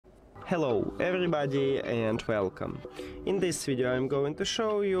Hello everybody and welcome. In this video I'm going to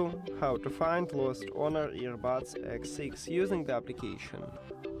show you how to find lost HONOR Earbuds X6 using the application.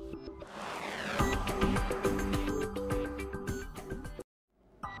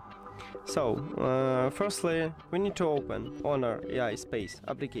 So, firstly we need to open HONOR AI Space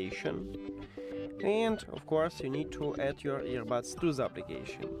application, and of course you need to add your earbuds to the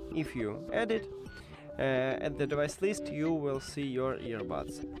application. If you add it, at the device list you will see your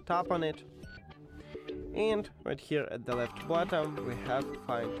earbuds. Tap on it, and right here at the left bottom we have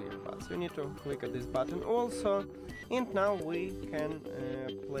Find Earbuds. You need to click on this button also, and now we can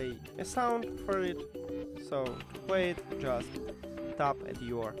play a sound for it. So to play it, just tap at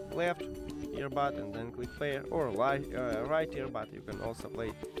your left earbud and then click play, or right earbud. You can also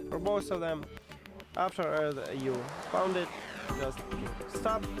play for both of them. After you found it, just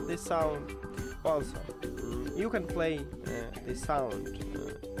stop this sound. Also, you can play the sound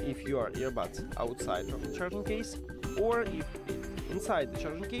if your earbuds outside of the charging case, or if inside the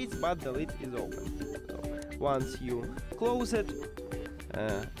charging case but the lid is open. So once you close it,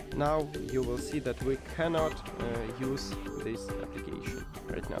 now you will see that we cannot use this application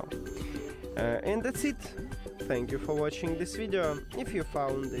right now. And that's it. Thank you for watching this video. If you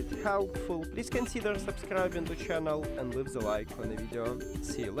found it helpful, please consider subscribing to the channel and leave the like on the video.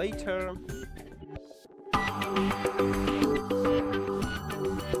 See you later.